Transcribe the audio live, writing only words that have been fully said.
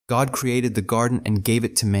God created the garden and gave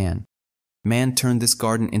it to man. Man turned this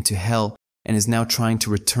garden into hell and is now trying to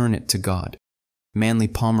return it to God. Manly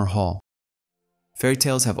Palmer Hall. Fairy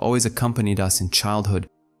tales have always accompanied us in childhood.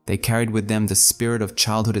 They carried with them the spirit of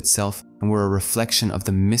childhood itself and were a reflection of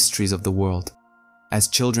the mysteries of the world. As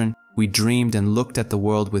children, we dreamed and looked at the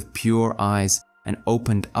world with pure eyes and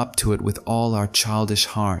opened up to it with all our childish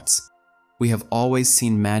hearts. We have always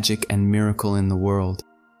seen magic and miracle in the world.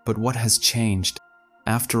 But what has changed?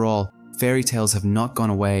 After all, fairy tales have not gone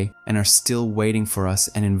away and are still waiting for us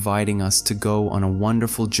and inviting us to go on a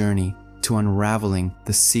wonderful journey to unraveling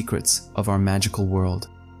the secrets of our magical world.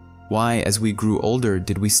 Why, as we grew older,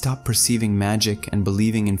 did we stop perceiving magic and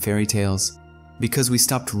believing in fairy tales? Because we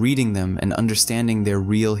stopped reading them and understanding their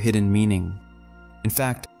real hidden meaning. In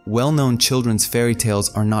fact, well-known children's fairy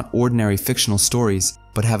tales are not ordinary fictional stories,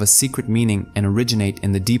 but have a secret meaning and originate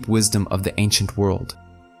in the deep wisdom of the ancient world.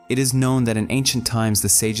 It is known that in ancient times the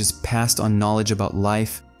sages passed on knowledge about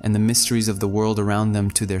life and the mysteries of the world around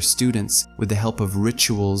them to their students with the help of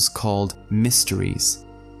rituals called mysteries.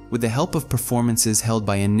 With the help of performances held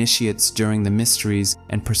by initiates during the mysteries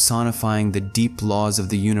and personifying the deep laws of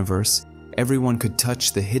the universe, everyone could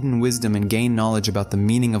touch the hidden wisdom and gain knowledge about the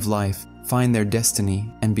meaning of life, find their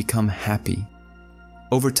destiny, and become happy.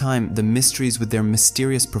 Over time, the mysteries with their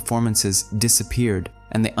mysterious performances disappeared,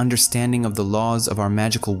 and the understanding of the laws of our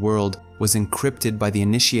magical world was encrypted by the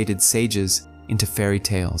initiated sages into fairy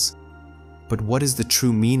tales. But what is the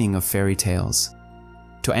true meaning of fairy tales?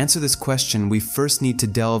 To answer this question, we first need to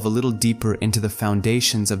delve a little deeper into the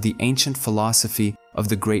foundations of the ancient philosophy of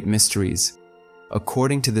the great mysteries.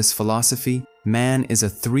 According to this philosophy, man is a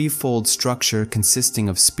threefold structure consisting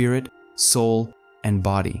of spirit, soul, and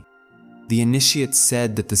body. The initiates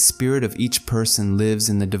said that the spirit of each person lives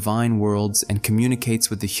in the divine worlds and communicates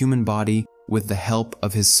with the human body with the help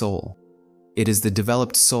of his soul. It is the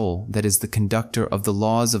developed soul that is the conductor of the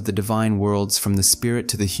laws of the divine worlds from the spirit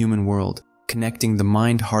to the human world, connecting the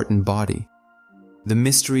mind, heart, and body. The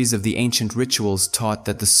mysteries of the ancient rituals taught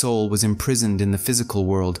that the soul was imprisoned in the physical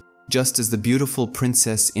world, just as the beautiful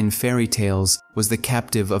princess in fairy tales was the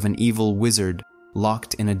captive of an evil wizard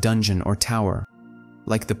locked in a dungeon or tower.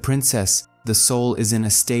 Like the princess, the soul is in a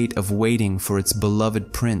state of waiting for its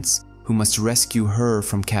beloved prince, who must rescue her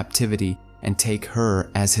from captivity and take her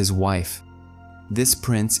as his wife. This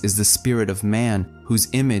prince is the spirit of man, whose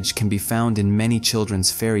image can be found in many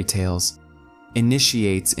children's fairy tales.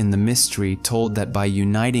 Initiates in the mystery told that by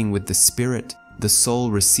uniting with the spirit, the soul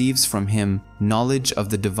receives from him knowledge of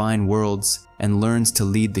the divine worlds and learns to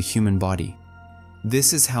lead the human body.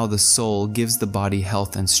 This is how the soul gives the body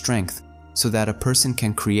health and strength, so that a person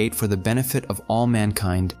can create for the benefit of all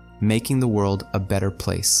mankind, making the world a better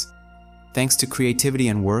place. Thanks to creativity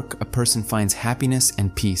and work, a person finds happiness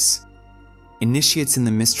and peace. Initiates in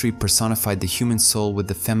the mystery personified the human soul with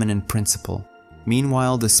the feminine principle.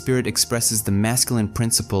 Meanwhile, the spirit expresses the masculine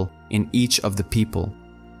principle in each of the people.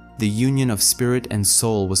 The union of spirit and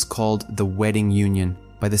soul was called the wedding union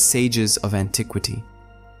by the sages of antiquity.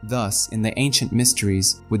 Thus, in the ancient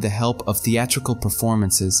mysteries, with the help of theatrical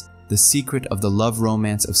performances, the secret of the love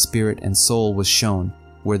romance of spirit and soul was shown,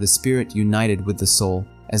 where the spirit united with the soul,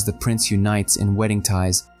 as the prince unites in wedding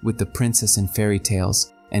ties with the princess in fairy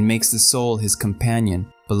tales, and makes the soul his companion,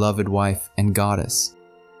 beloved wife, and goddess.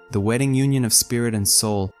 The wedding union of spirit and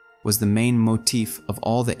soul was the main motif of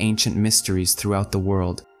all the ancient mysteries throughout the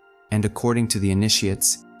world, and according to the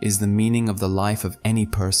initiates, is the meaning of the life of any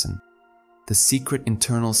person. The secret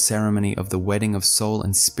internal ceremony of the wedding of soul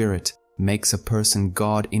and spirit makes a person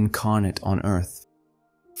God incarnate on earth.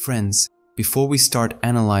 Friends, before we start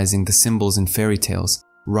analyzing the symbols in fairy tales,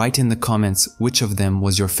 write in the comments which of them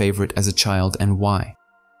was your favorite as a child and why.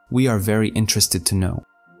 We are very interested to know.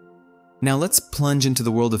 Now let's plunge into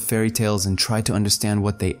the world of fairy tales and try to understand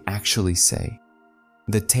what they actually say.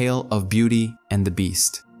 The Tale of Beauty and the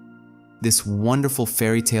Beast. This wonderful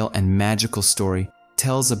fairy tale and magical story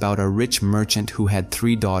tells about a rich merchant who had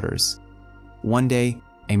 3 daughters. One day,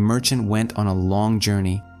 a merchant went on a long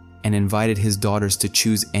journey and invited his daughters to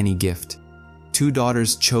choose any gift. 2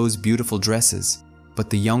 daughters chose beautiful dresses, but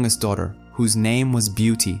the youngest daughter, whose name was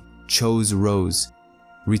Beauty, chose rose.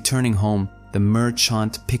 Returning home, the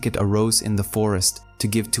merchant picked a rose in the forest to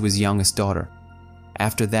give to his youngest daughter.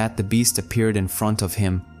 After that, the beast appeared in front of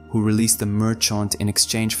him, who released the merchant in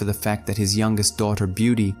exchange for the fact that his youngest daughter,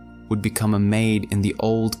 Beauty, would become a maid in the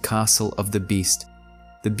old castle of the beast.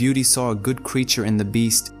 The Beauty saw a good creature in the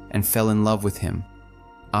beast and fell in love with him.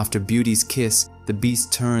 After Beauty's kiss, the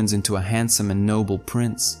beast turns into a handsome and noble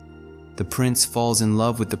prince. The prince falls in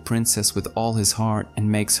love with the princess with all his heart and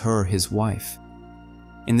makes her his wife.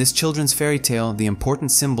 In this children's fairy tale, the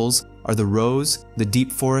important symbols are the rose, the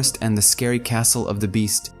deep forest, and the scary castle of the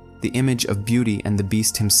beast, the image of beauty and the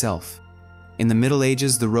beast himself. In the Middle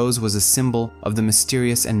Ages, the rose was a symbol of the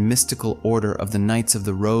mysterious and mystical order of the Knights of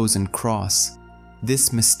the Rose and Cross.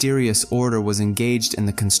 This mysterious order was engaged in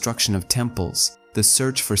the construction of temples, the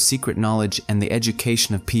search for secret knowledge, and the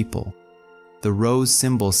education of people. The rose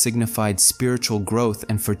symbol signified spiritual growth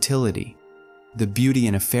and fertility. The beauty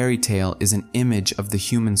in a fairy tale is an image of the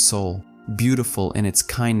human soul, beautiful in its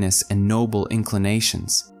kindness and noble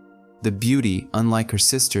inclinations. The beauty, unlike her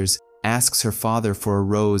sisters, asks her father for a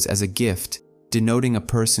rose as a gift, denoting a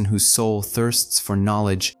person whose soul thirsts for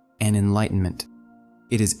knowledge and enlightenment.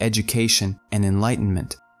 It is education and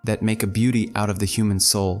enlightenment that make a beauty out of the human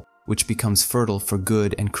soul, which becomes fertile for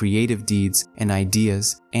good and creative deeds and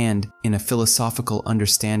ideas, and, in a philosophical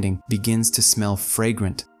understanding, begins to smell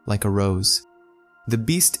fragrant like a rose. The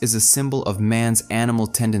beast is a symbol of man's animal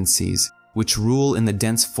tendencies, which rule in the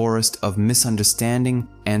dense forest of misunderstanding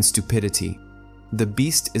and stupidity. The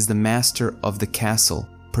beast is the master of the castle,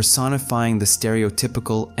 personifying the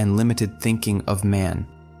stereotypical and limited thinking of man.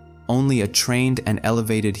 Only a trained and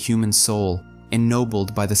elevated human soul,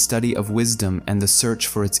 ennobled by the study of wisdom and the search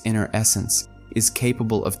for its inner essence, is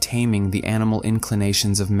capable of taming the animal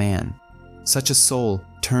inclinations of man. Such a soul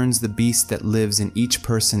turns the beast that lives in each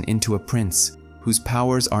person into a prince, whose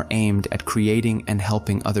powers are aimed at creating and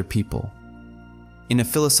helping other people. In a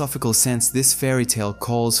philosophical sense, this fairy tale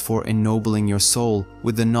calls for ennobling your soul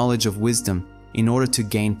with the knowledge of wisdom in order to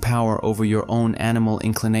gain power over your own animal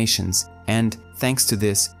inclinations and, thanks to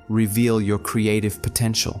this, reveal your creative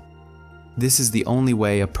potential. This is the only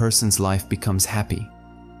way a person's life becomes happy.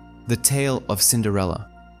 The tale of Cinderella.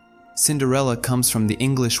 Cinderella comes from the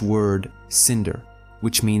English word cinder,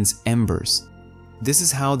 which means embers. This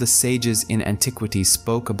is how the sages in antiquity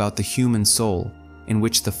spoke about the human soul, in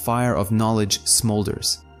which the fire of knowledge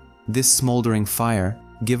smolders. This smoldering fire,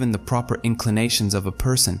 given the proper inclinations of a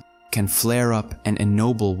person, can flare up and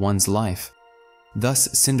ennoble one's life. Thus,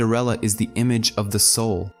 Cinderella is the image of the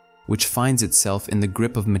soul, which finds itself in the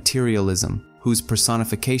grip of materialism, whose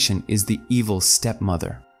personification is the evil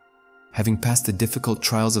stepmother. Having passed the difficult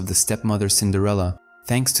trials of the stepmother Cinderella,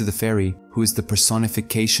 thanks to the fairy, who is the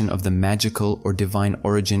personification of the magical or divine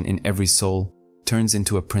origin in every soul, turns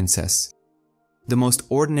into a princess. The most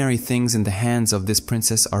ordinary things in the hands of this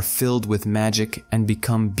princess are filled with magic and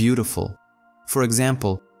become beautiful. For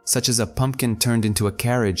example, such as a pumpkin turned into a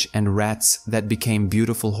carriage and rats that became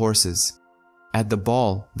beautiful horses. At the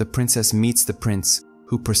ball, the princess meets the prince,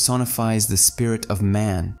 who personifies the spirit of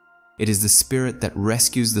man. It is the spirit that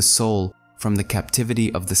rescues the soul from the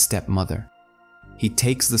captivity of the stepmother. He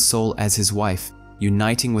takes the soul as his wife,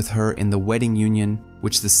 uniting with her in the wedding union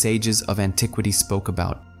which the sages of antiquity spoke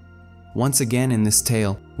about. Once again in this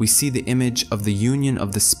tale, we see the image of the union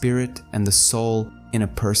of the spirit and the soul in a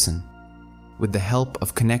person. With the help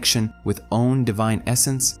of connection with own divine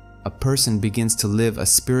essence, a person begins to live a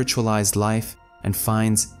spiritualized life and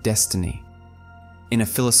finds destiny. In a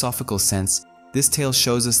philosophical sense, this tale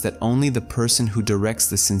shows us that only the person who directs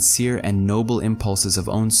the sincere and noble impulses of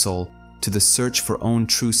own soul to the search for own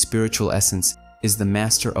true spiritual essence is the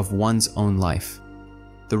master of one's own life.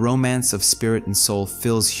 The romance of spirit and soul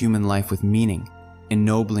fills human life with meaning,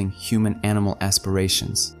 ennobling human animal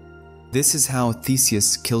aspirations. This is how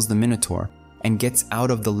Theseus kills the Minotaur and gets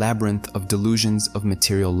out of the labyrinth of delusions of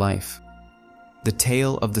material life. The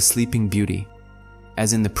tale of the Sleeping Beauty.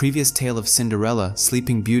 As in the previous tale of Cinderella,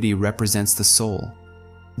 Sleeping Beauty represents the soul.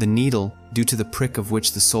 The needle, due to the prick of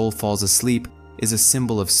which the soul falls asleep, is a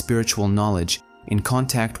symbol of spiritual knowledge, in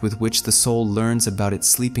contact with which the soul learns about its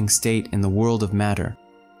sleeping state in the world of matter.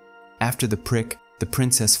 After the prick, the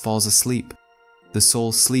princess falls asleep. The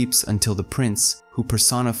soul sleeps until the prince, who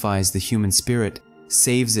personifies the human spirit,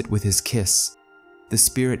 saves it with his kiss. The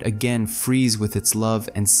spirit again frees with its love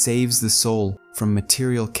and saves the soul from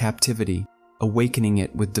material captivity, awakening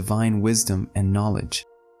it with divine wisdom and knowledge.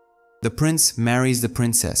 The prince marries the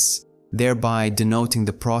princess, thereby denoting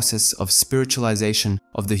the process of spiritualization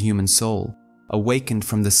of the human soul, awakened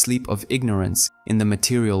from the sleep of ignorance in the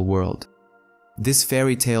material world. This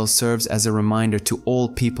fairy tale serves as a reminder to all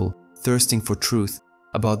people thirsting for truth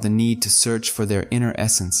about the need to search for their inner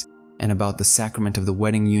essence and about the sacrament of the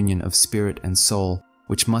wedding union of spirit and soul,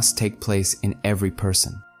 which must take place in every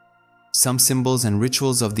person. Some symbols and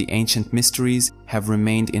rituals of the ancient mysteries have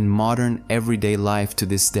remained in modern, everyday life to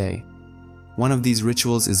this day. One of these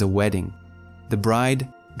rituals is a wedding. The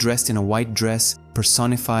bride, dressed in a white dress,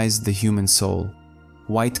 personifies the human soul.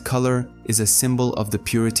 White color is a symbol of the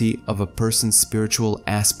purity of a person's spiritual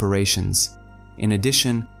aspirations. In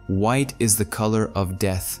addition, White is the color of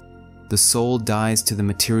death. The soul dies to the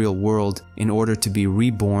material world in order to be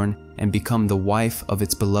reborn and become the wife of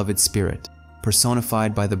its beloved spirit,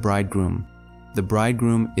 personified by the bridegroom. The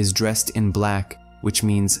bridegroom is dressed in black, which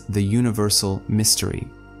means the universal mystery.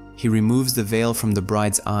 He removes the veil from the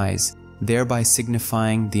bride's eyes, thereby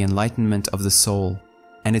signifying the enlightenment of the soul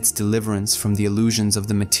and its deliverance from the illusions of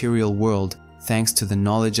the material world thanks to the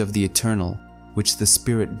knowledge of the eternal, which the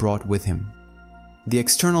Spirit brought with him. The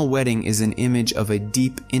external wedding is an image of a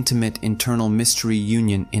deep, intimate internal mystery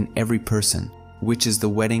union in every person, which is the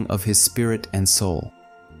wedding of his spirit and soul.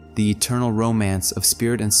 The eternal romance of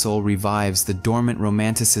spirit and soul revives the dormant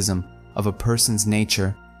romanticism of a person's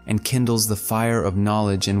nature and kindles the fire of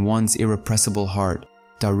knowledge in one's irrepressible heart,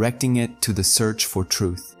 directing it to the search for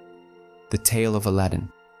truth. The Tale of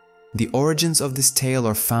Aladdin. The origins of this tale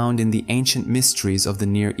are found in the ancient mysteries of the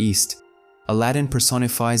Near East. Aladdin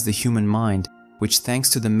personifies the human mind, which thanks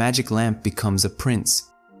to the magic lamp becomes a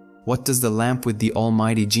prince. What does the lamp with the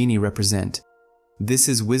almighty genie represent? This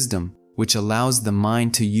is wisdom, which allows the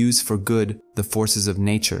mind to use for good the forces of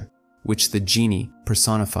nature, which the genie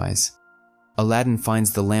personifies. Aladdin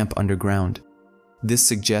finds the lamp underground. This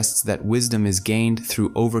suggests that wisdom is gained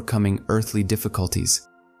through overcoming earthly difficulties.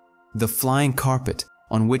 The flying carpet,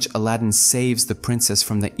 on which Aladdin saves the princess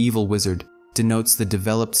from the evil wizard, denotes the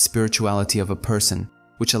developed spirituality of a person,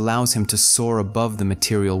 which allows him to soar above the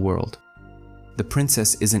material world. The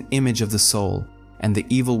princess is an image of the soul, and the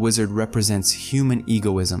evil wizard represents human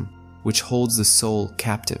egoism, which holds the soul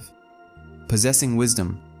captive. Possessing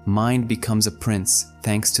wisdom, mind becomes a prince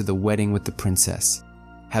thanks to the wedding with the princess.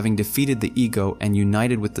 Having defeated the ego and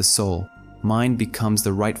united with the soul, mind becomes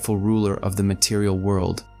the rightful ruler of the material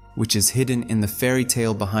world, which is hidden in the fairy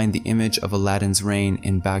tale behind the image of Aladdin's reign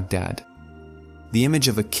in Baghdad. The image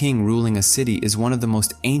of a king ruling a city is one of the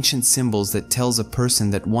most ancient symbols that tells a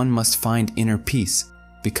person that one must find inner peace,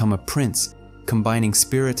 become a prince, combining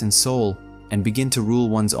spirit and soul, and begin to rule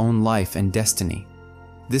one's own life and destiny.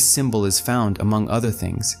 This symbol is found, among other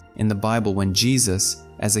things, in the Bible when Jesus,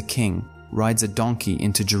 as a king, rides a donkey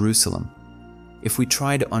into Jerusalem. If we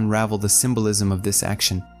try to unravel the symbolism of this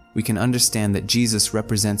action, we can understand that Jesus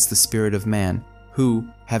represents the spirit of man, who,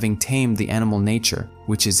 having tamed the animal nature,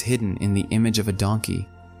 which is hidden in the image of a donkey,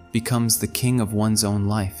 becomes the king of one's own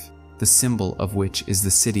life, the symbol of which is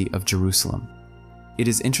the city of Jerusalem. It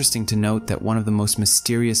is interesting to note that one of the most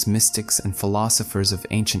mysterious mystics and philosophers of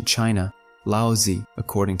ancient China, Lao Tzu,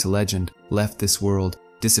 according to legend, left this world,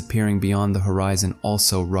 disappearing beyond the horizon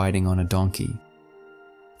also riding on a donkey.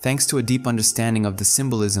 Thanks to a deep understanding of the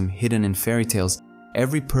symbolism hidden in fairy tales,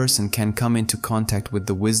 every person can come into contact with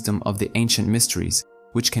the wisdom of the ancient mysteries,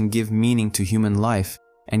 which can give meaning to human life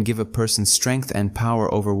and give a person strength and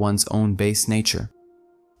power over one's own base nature.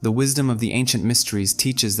 The wisdom of the ancient mysteries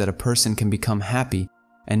teaches that a person can become happy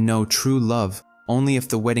and know true love only if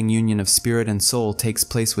the wedding union of spirit and soul takes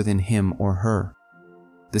place within him or her.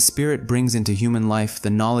 The spirit brings into human life the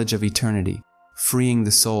knowledge of eternity, freeing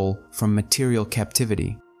the soul from material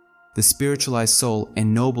captivity. The spiritualized soul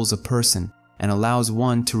ennobles a person and allows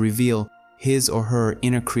one to reveal his or her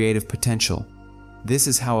inner creative potential. This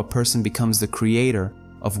is how a person becomes the creator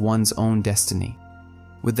of one's own destiny.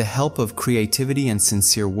 With the help of creativity and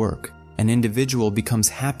sincere work, an individual becomes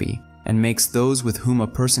happy and makes those with whom a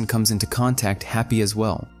person comes into contact happy as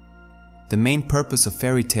well. The main purpose of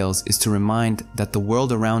fairy tales is to remind that the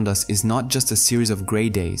world around us is not just a series of gray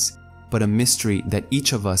days, but a mystery that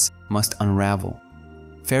each of us must unravel.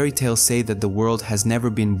 Fairy tales say that the world has never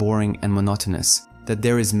been boring and monotonous, that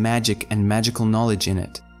there is magic and magical knowledge in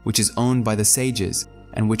it, which is owned by the sages,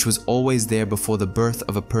 and which was always there before the birth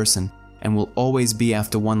of a person and will always be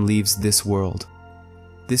after one leaves this world.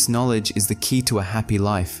 This knowledge is the key to a happy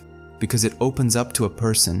life, because it opens up to a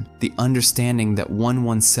person the understanding that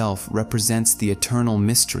oneself represents the eternal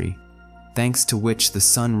mystery, thanks to which the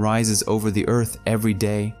sun rises over the earth every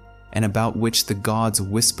day, and about which the gods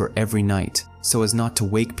whisper every night, so as not to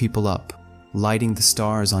wake people up, lighting the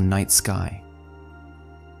stars on night sky.